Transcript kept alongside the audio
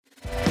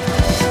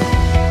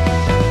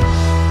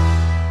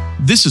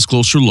This is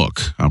Closer Look.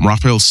 I'm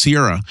Rafael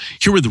Sierra,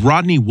 here with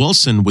Rodney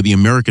Wilson with the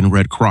American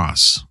Red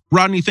Cross.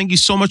 Rodney, thank you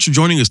so much for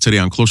joining us today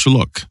on Closer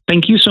Look.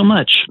 Thank you so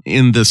much.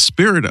 In the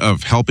spirit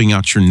of helping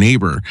out your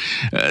neighbor,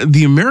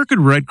 the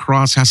American Red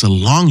Cross has a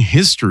long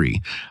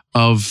history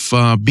of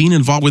being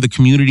involved with the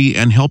community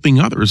and helping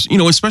others,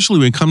 especially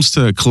when it comes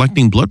to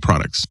collecting blood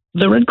products.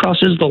 The Red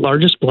Cross is the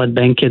largest blood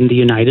bank in the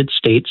United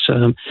States.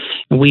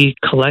 We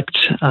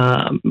collect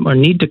or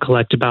need to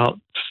collect about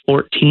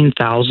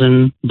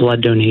 14,000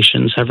 blood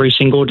donations every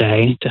single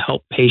day to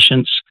help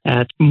patients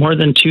at more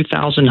than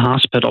 2,000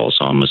 hospitals,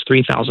 almost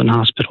 3,000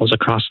 hospitals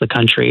across the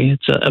country.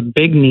 It's a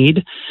big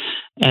need,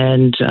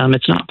 and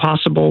it's not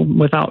possible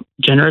without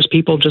generous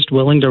people just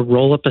willing to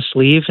roll up a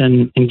sleeve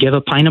and give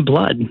a pint of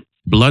blood.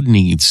 Blood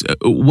needs,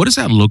 what does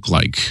that look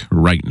like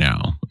right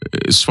now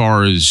as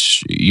far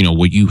as,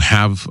 what you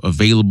have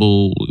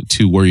available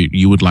to where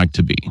you would like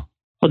to be?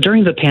 Well,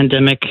 during the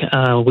pandemic,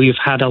 we've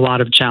had a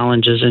lot of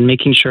challenges in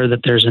making sure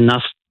that there's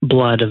enough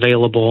blood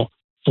available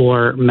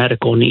for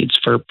medical needs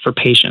for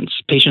patients.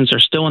 Patients are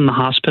still in the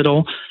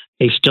hospital.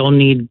 They still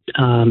need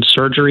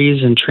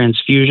surgeries and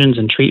transfusions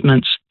and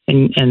treatments.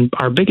 And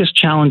our biggest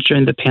challenge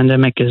during the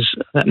pandemic is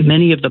that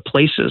many of the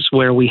places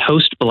where we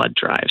host blood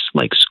drives,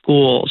 like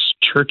schools,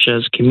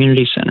 churches,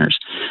 community centers,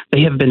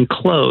 they have been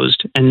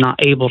closed and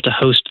not able to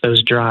host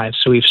those drives.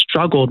 So we've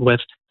struggled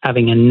with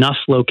having enough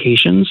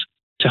locations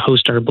to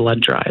host our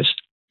blood drives.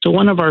 So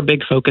one of our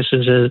big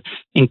focuses is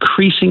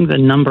increasing the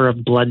number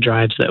of blood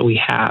drives that we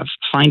have,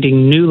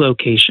 finding new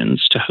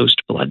locations to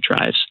host blood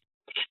drives.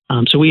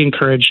 So we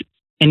encourage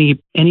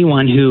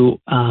anyone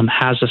who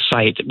has a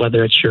site,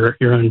 whether it's your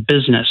own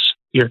business,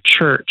 your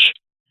church,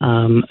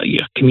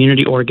 your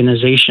community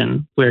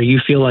organization, where you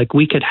feel like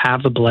we could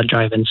have a blood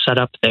drive and set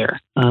up there,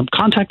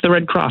 contact the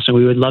Red Cross, and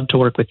we would love to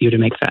work with you to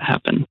make that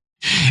happen.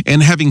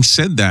 And having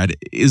said that,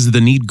 is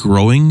the need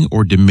growing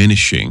or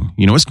diminishing,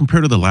 as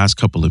compared to the last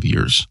couple of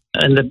years?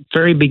 In the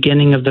very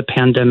beginning of the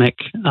pandemic,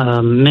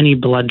 many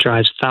blood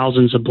drives,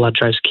 thousands of blood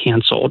drives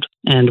canceled,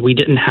 and we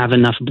didn't have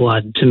enough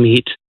blood to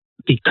meet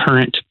the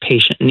current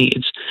patient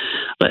needs.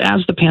 But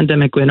as the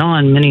pandemic went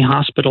on, many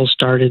hospitals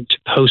started to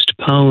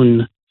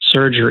postpone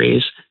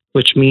surgeries,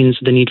 which means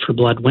the need for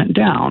blood went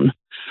down.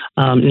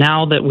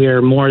 Now that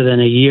we're more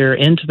than a year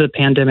into the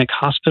pandemic,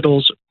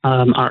 hospitals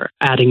are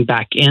adding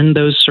back in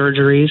those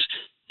surgeries,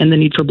 and the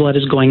need for blood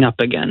is going up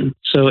again.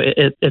 So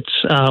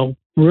it's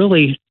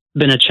really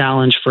been a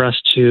challenge for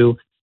us to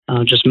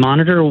just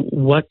monitor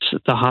what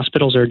the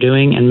hospitals are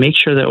doing and make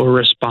sure that we're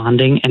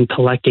responding and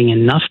collecting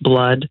enough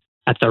blood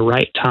at the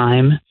right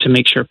time to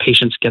make sure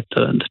patients get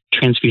the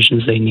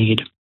transfusions they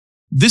need.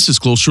 This is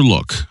Closer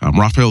Look. I'm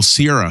Rafael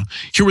Sierra,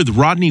 here with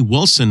Rodney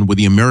Wilson with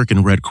the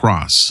American Red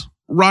Cross.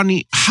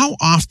 Rodney, how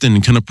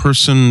often can a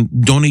person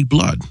donate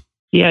blood?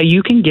 Yeah,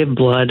 you can give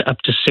blood up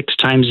to 6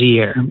 times a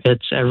year.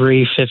 It's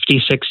every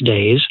 56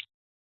 days.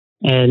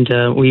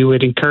 And we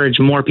would encourage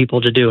more people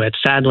to do it.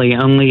 Sadly,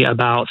 only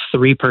about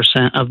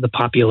 3% of the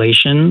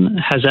population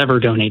has ever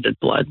donated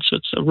blood. So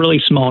it's a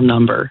really small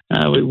number.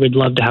 We'd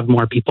love to have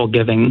more people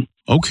giving.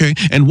 Okay.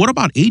 And what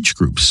about age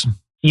groups?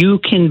 You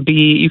can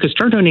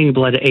start donating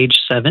blood at age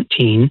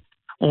 17.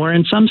 Or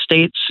in some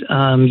states,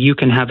 you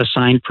can have a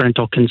signed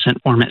parental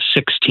consent form at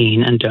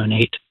 16 and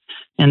donate.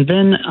 And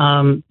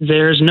then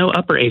there's no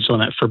upper age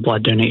limit for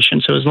blood donation.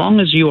 So as long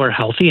as you are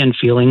healthy and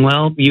feeling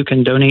well, you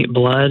can donate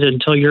blood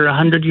until you're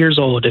 100 years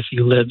old if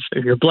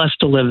you're blessed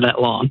to live that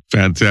long.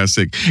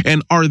 Fantastic.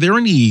 And are there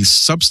any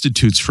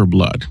substitutes for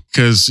blood?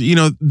 Because,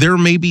 there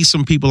may be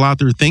some people out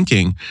there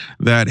thinking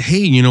that, hey,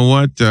 you know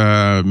what,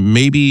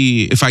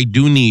 maybe if I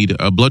do need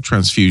a blood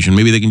transfusion,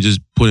 maybe they can just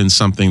put in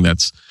something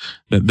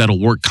that'll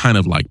work kind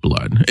of like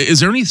blood. Is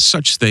there any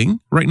such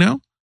thing right now?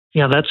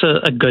 Yeah, that's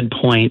a good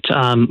point.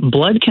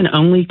 Blood can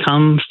only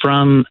come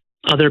from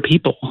other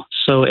people.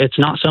 So it's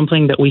not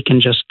something that we can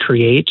just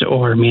create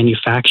or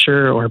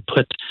manufacture or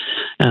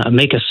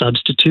make a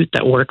substitute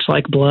that works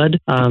like blood.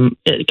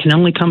 It can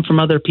only come from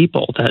other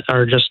people that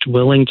are just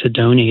willing to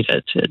donate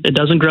it. It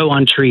doesn't grow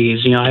on trees.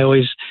 I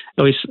always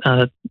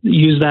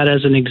use that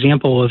as an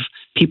example of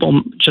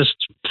people just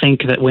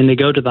think that when they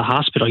go to the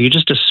hospital, you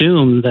just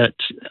assume that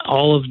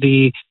all of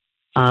the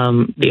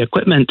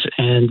equipment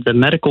and the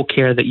medical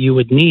care that you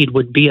would need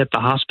would be at the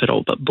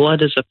hospital. But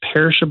blood is a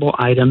perishable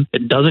item.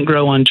 It doesn't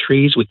grow on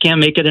trees. We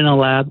can't make it in a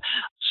lab.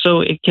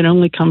 So it can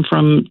only come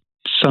from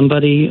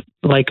somebody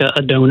like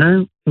a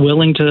donor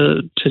willing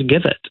to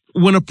give it.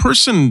 When a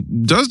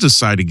person does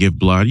decide to give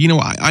blood,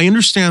 I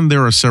understand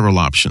there are several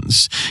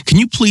options. Can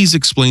you please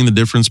explain the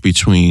difference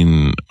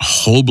between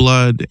whole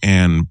blood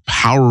and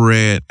power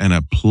red and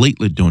a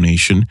platelet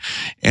donation?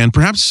 And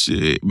perhaps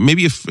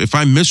maybe if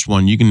I missed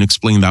one, you can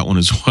explain that one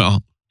as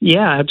well.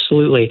 Yeah,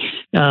 absolutely.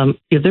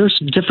 There's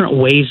different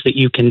ways that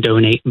you can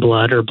donate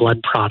blood or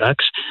blood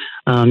products.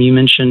 You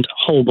mentioned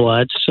whole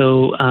blood.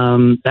 So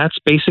that's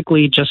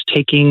basically just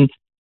taking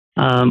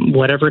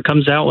whatever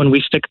comes out when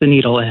we stick the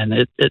needle in.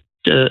 It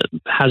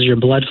has your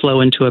blood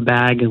flow into a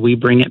bag, and we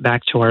bring it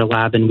back to our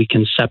lab, and we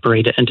can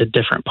separate it into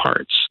different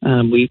parts.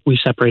 We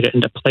separate it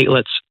into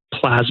platelets,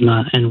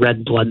 plasma, and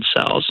red blood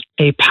cells.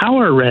 A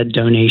power red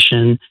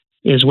donation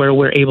is where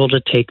we're able to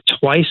take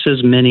twice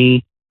as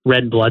many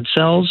red blood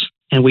cells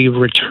and we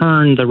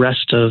return the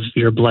rest of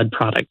your blood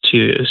product to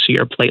you. So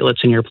your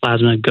platelets and your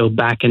plasma go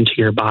back into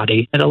your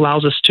body. It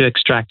allows us to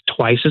extract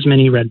twice as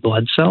many red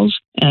blood cells.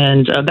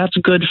 And that's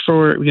good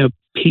for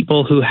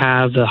people who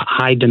have the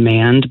high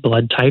demand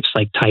blood types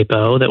like type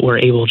O, that we're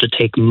able to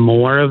take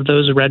more of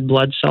those red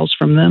blood cells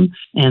from them.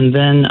 And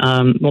then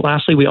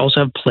lastly, we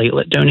also have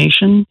platelet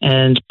donation.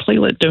 And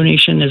platelet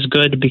donation is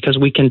good because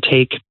we can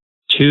take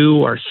 2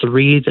 or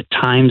 3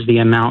 times the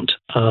amount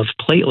of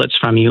platelets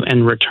from you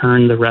and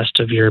return the rest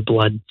of your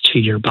blood to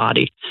your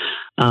body.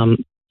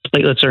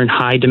 Platelets are in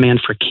high demand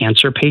for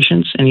cancer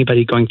patients.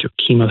 Anybody going through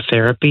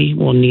chemotherapy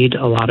will need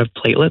a lot of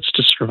platelets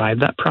to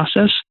survive that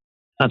process.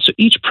 So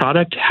each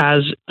product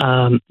has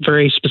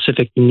very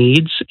specific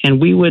needs, and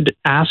we would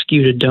ask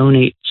you to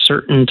donate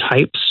certain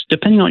types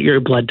depending on what your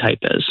blood type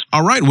is.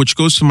 All right, which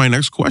goes to my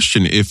next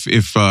question. If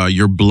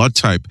your blood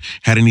type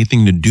had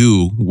anything to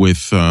do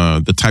with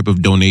the type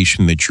of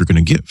donation that you're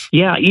going to give.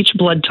 Yeah, each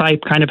blood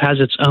type kind of has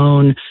its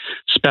own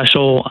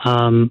special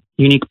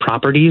unique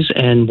properties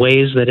and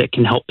ways that it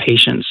can help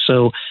patients.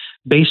 So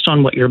based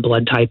on what your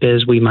blood type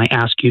is, we might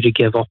ask you to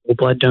give a whole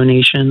blood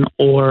donation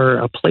or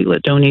a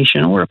platelet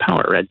donation or a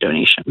power red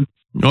donation.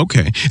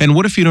 Okay. And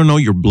what if you don't know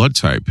your blood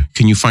type?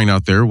 Can you find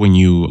out there when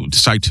you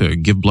decide to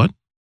give blood?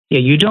 Yeah,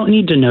 you don't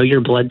need to know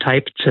your blood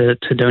type to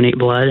donate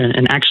blood.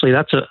 And actually,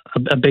 that's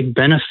a big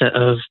benefit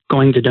of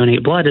going to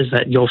donate blood is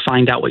that you'll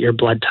find out what your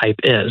blood type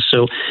is.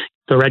 So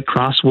the Red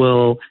Cross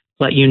will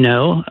let you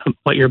know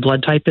what your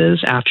blood type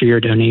is after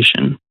your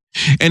donation.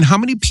 And how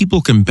many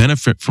people can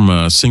benefit from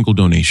a single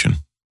donation?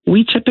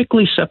 We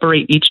typically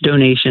separate each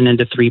donation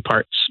into 3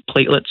 parts: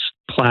 platelets,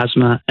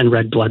 plasma, and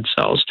red blood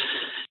cells.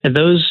 And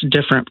those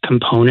different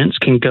components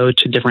can go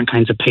to different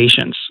kinds of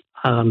patients,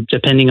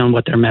 depending on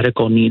what their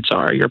medical needs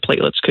are. Your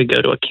platelets could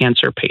go to a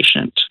cancer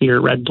patient.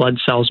 Your red blood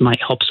cells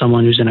might help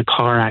someone who's in a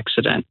car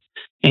accident.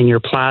 And your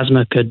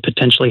plasma could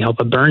potentially help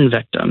a burn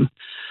victim.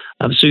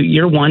 So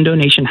your one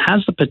donation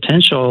has the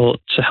potential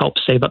to help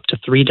save up to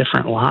 3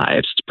 different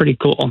lives. It's pretty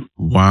cool.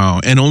 Wow.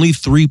 And only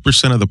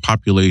 3% of the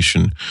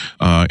population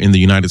in the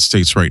United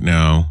States right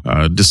now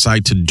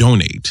decide to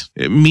donate,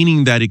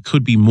 meaning that it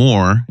could be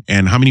more.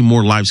 And how many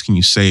more lives can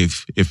you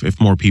save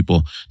if more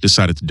people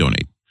decided to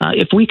donate?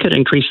 If we could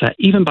increase that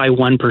even by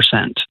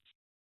 1%,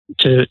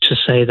 to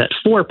say that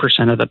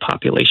 4% of the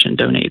population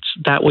donates,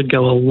 that would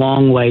go a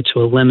long way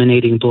to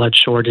eliminating blood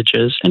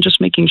shortages and just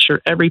making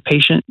sure every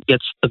patient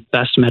gets the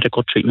best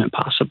medical treatment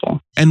possible.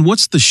 And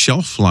what's the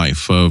shelf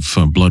life of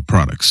blood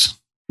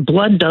products?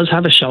 Blood does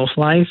have a shelf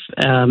life.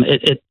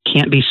 It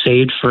can't be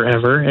saved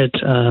forever. It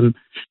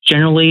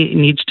generally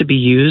needs to be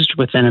used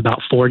within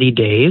about 40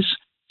 days.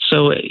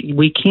 So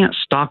we can't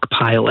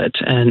stockpile it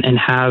and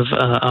have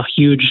a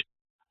huge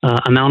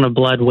amount of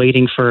blood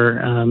waiting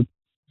for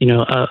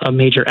a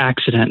major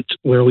accident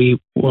where we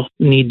will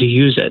need to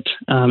use it.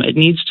 It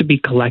needs to be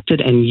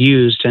collected and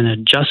used in a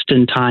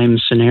just-in-time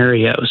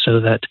scenario so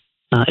that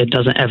it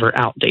doesn't ever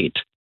outdate.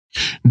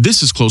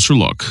 This is Closer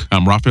Look.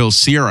 I'm Rafael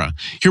Sierra,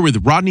 here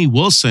with Rodney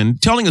Wilson,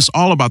 telling us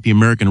all about the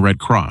American Red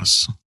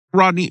Cross.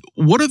 Rodney,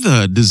 what are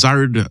the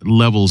desired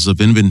levels of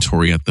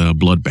inventory at the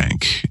blood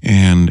bank?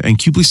 And can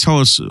you please tell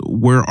us,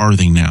 where are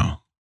they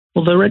now?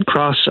 Well, the Red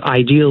Cross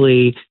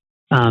ideally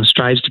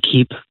strives to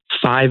keep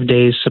 5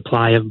 days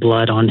supply of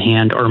blood on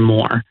hand or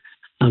more,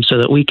 so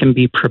that we can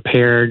be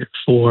prepared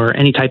for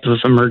any type of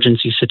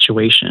emergency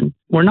situation.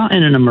 We're not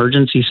in an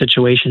emergency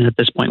situation at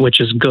this point, which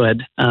is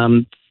good,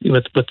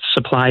 with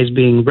supplies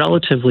being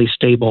relatively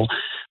stable.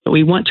 But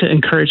we want to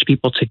encourage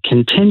people to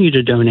continue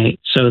to donate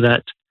so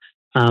that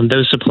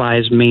those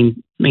supplies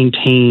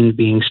maintain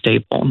being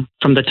stable.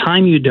 From the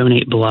time you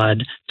donate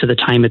blood to the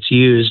time it's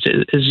used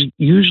is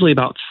usually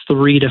about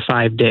 3 to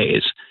 5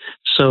 days.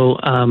 So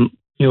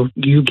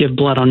you give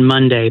blood on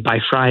Monday, by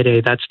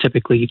Friday, that's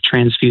typically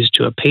transfused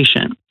to a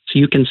patient. So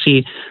you can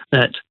see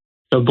that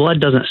the blood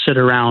doesn't sit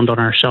around on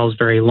our shelves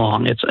very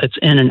long. It's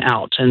in and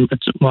out. And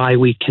that's why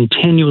we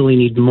continually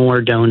need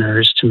more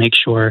donors to make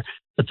sure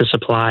that the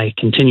supply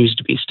continues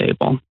to be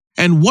stable.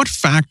 And what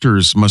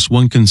factors must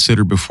one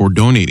consider before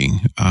donating?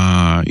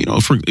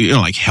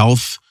 Like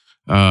health,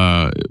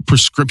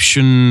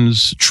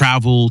 prescriptions,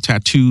 travel,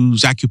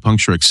 tattoos,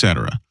 acupuncture,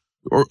 etc.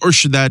 Or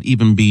should that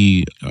even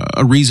be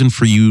a reason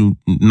for you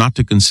not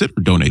to consider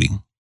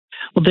donating?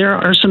 Well, there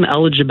are some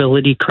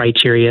eligibility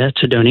criteria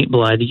to donate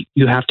blood.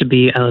 You have to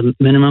be a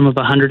minimum of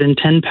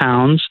 110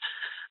 pounds,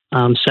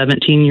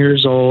 17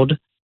 years old,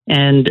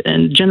 and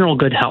general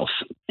good health.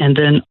 And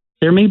then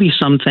there may be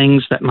some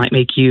things that might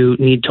make you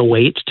need to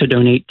wait to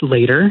donate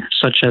later,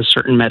 such as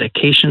certain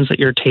medications that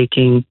you're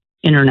taking,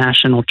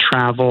 international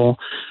travel.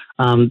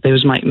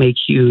 Those might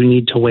make you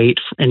need to wait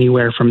for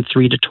anywhere from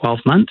 3 to 12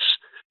 months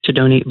to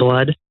donate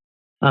blood.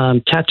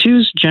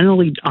 Tattoos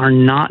generally are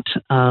not,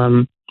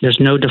 there's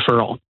no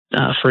deferral.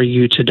 for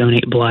you to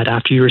donate blood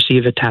after you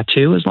receive a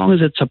tattoo, as long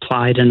as it's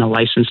applied in a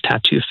licensed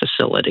tattoo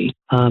facility.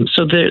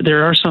 So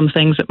there are some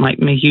things that might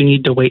make you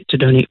need to wait to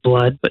donate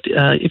blood. But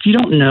if you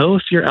don't know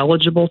if you're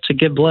eligible to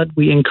give blood,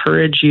 we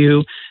encourage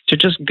you to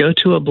just go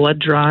to a blood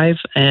drive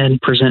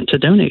and present to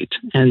donate.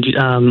 And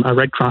a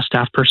Red Cross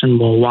staff person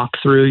will walk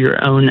through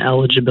your own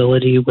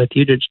eligibility with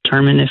you to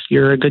determine if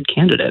you're a good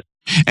candidate.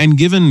 And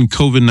given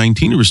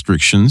COVID-19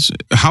 restrictions,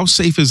 how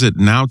safe is it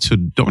now to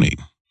donate?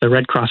 The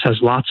Red Cross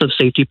has lots of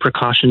safety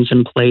precautions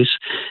in place.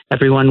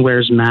 Everyone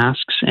wears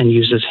masks and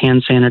uses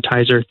hand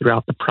sanitizer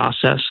throughout the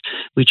process.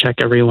 We check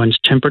everyone's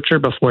temperature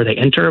before they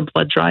enter a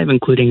blood drive,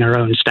 including our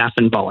own staff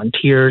and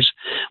volunteers.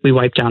 We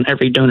wipe down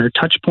every donor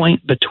touch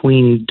point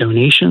between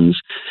donations.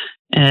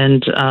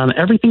 And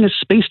everything is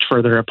spaced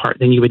further apart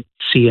than you would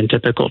see in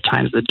typical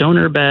times. The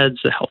donor beds,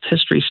 the health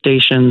history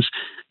stations.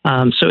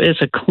 So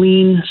it's a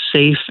clean,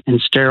 safe,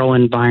 and sterile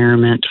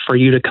environment for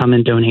you to come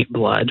and donate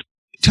blood.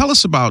 Tell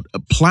us about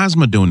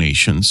plasma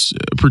donations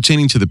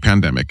pertaining to the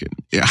pandemic.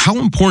 How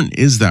important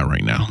is that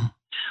right now?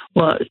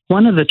 Well,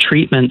 one of the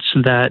treatments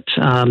that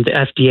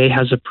the FDA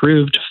has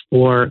approved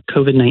for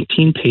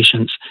COVID-19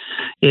 patients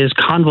is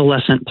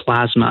convalescent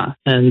plasma.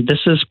 And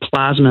this is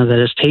plasma that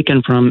is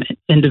taken from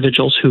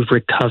individuals who've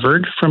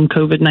recovered from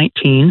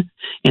COVID-19,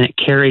 and it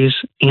carries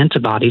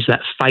antibodies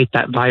that fight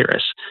that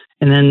virus.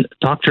 And then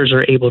doctors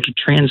are able to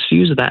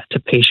transfuse that to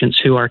patients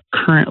who are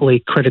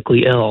currently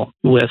critically ill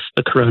with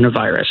the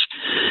coronavirus.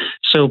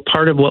 So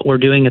part of what we're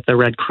doing at the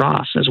Red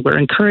Cross is we're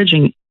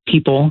encouraging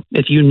people,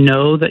 if you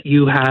know that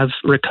you have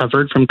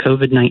recovered from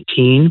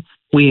COVID-19,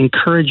 we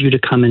encourage you to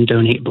come and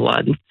donate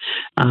blood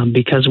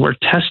because we're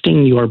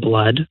testing your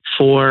blood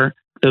for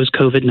those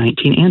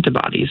COVID-19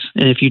 antibodies.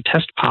 And if you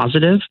test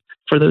positive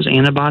for those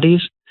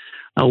antibodies,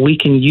 we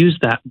can use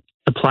the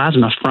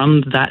plasma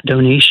from that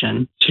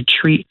donation to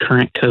treat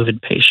current COVID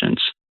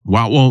patients.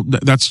 Wow. Well,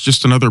 that's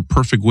just another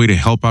perfect way to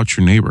help out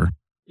your neighbor.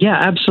 Yeah,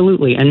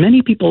 absolutely. And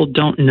many people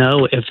don't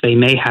know if they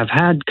may have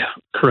had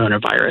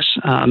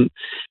coronavirus.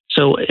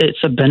 So it's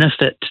a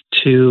benefit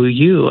to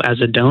you as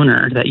a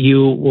donor that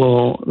you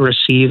will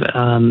receive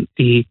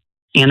the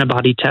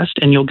antibody test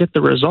and you'll get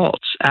the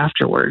results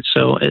afterwards.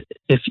 So it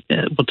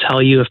will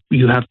tell you if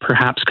you have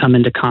perhaps come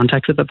into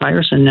contact with the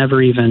virus and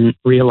never even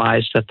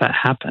realized that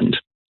happened.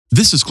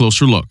 This is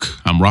Closer Look.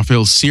 I'm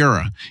Rafael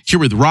Sierra, here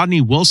with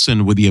Rodney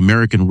Wilson with the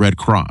American Red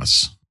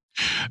Cross.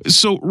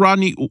 So,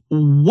 Rodney,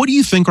 what do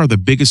you think are the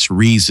biggest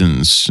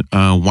reasons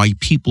why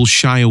people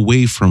shy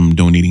away from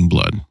donating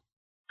blood?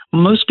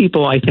 Most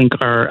people, I think,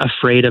 are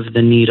afraid of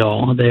the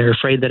needle. They're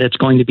afraid that it's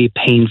going to be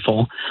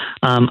painful.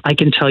 I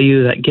can tell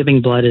you that giving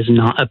blood is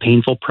not a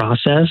painful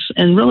process,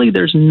 and really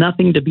there's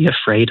nothing to be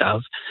afraid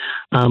of.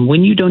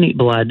 When you donate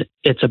blood,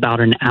 it's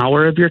about an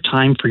hour of your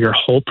time for your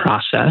whole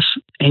process,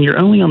 and you're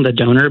only on the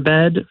donor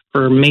bed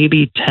for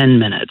maybe 10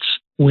 minutes.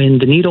 When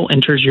the needle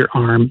enters your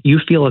arm, you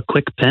feel a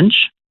quick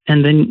pinch,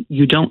 and then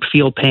you don't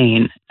feel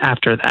pain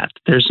after that.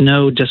 There's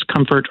no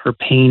discomfort or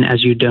pain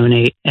as you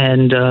donate.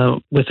 And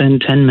within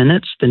 10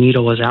 minutes, the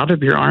needle is out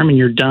of your arm and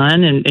you're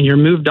done and you're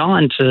moved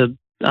on to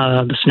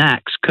the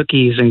snacks,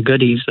 cookies, and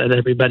goodies that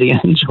everybody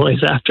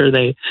enjoys after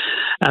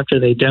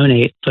they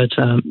donate. But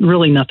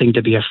really nothing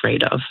to be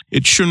afraid of.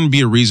 It shouldn't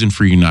be a reason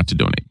for you not to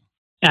donate.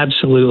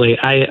 Absolutely.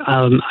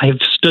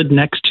 I've stood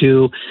next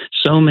to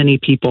so many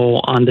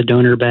people on the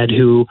donor bed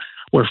who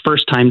were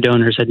first-time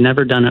donors, had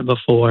never done it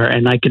before,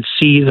 and I could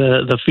see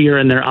the fear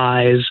in their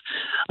eyes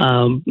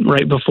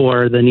right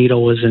before the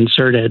needle was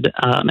inserted.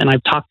 And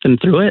I've talked them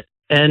through it,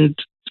 and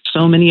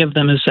so many of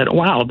them have said,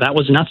 wow, that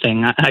was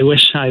nothing. I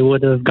wish I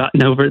would have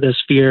gotten over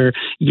this fear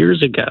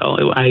years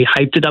ago. I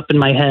hyped it up in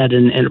my head,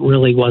 and it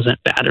really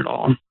wasn't bad at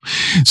all.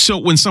 So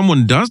when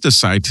someone does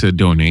decide to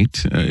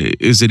donate,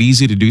 is it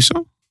easy to do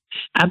so?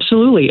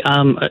 Absolutely.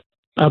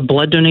 A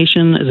blood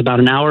donation is about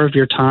an hour of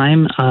your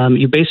time.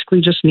 You basically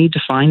just need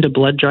to find a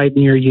blood drive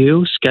near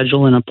you,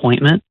 schedule an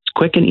appointment. It's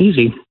quick and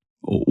easy.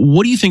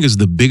 What do you think is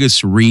the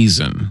biggest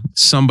reason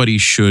somebody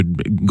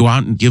should go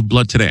out and give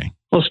blood today?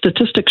 Well,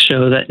 statistics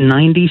show that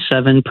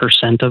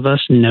 97% of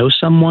us know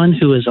someone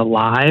who is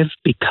alive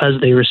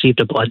because they received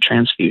a blood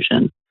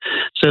transfusion.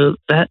 So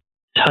that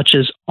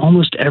touches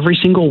almost every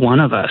single one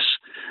of us.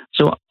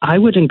 So I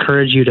would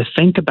encourage you to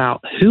think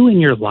about who in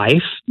your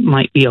life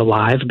might be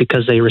alive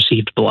because they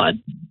received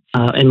blood.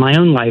 In my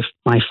own life,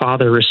 my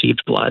father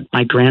received blood,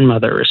 my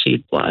grandmother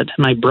received blood,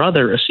 my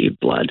brother received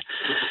blood.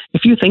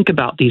 If you think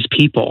about these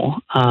people,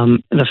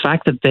 the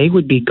fact that they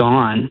would be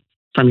gone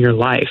from your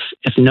life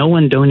if no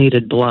one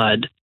donated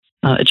blood,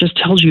 it just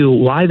tells you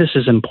why this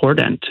is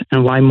important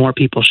and why more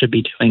people should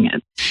be doing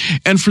it.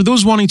 And for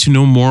those wanting to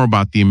know more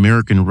about the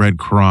American Red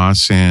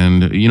Cross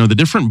and, the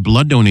different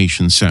blood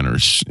donation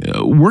centers,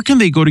 where can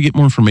they go to get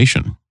more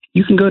information?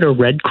 You can go to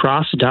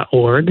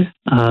redcross.org.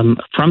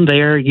 From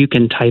there, you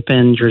can type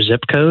in your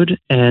zip code,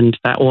 and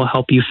that will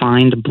help you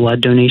find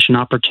blood donation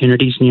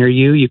opportunities near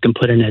you. You can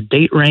put in a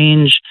date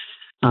range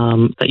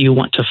that you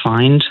want to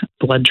find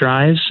blood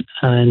drives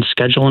and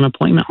schedule an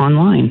appointment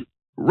online.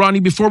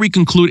 Ronnie, before we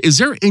conclude, is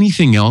there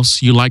anything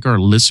else you'd like our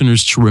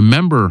listeners to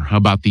remember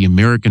about the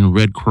American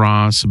Red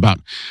Cross, about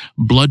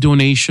blood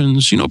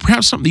donations?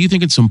 Perhaps something that you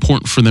think it's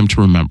important for them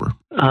to remember.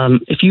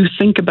 If you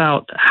think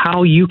about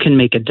how you can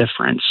make a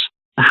difference,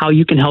 how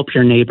you can help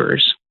your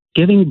neighbors,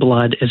 giving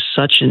blood is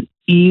such an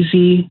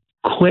easy,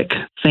 quick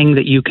thing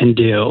that you can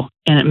do,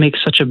 and it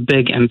makes such a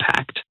big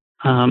impact.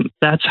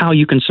 That's how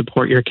you can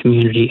support your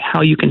community,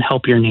 how you can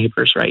help your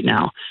neighbors right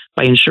now,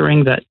 by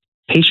ensuring that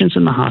patients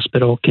in the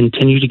hospital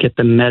continue to get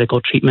the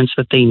medical treatments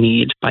that they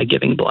need by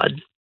giving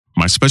blood.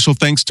 My special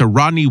thanks to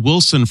Rodney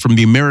Wilson from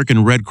the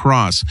American Red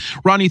Cross.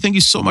 Rodney, thank you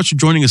so much for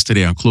joining us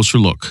today on Closer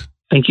Look.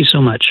 Thank you so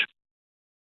much.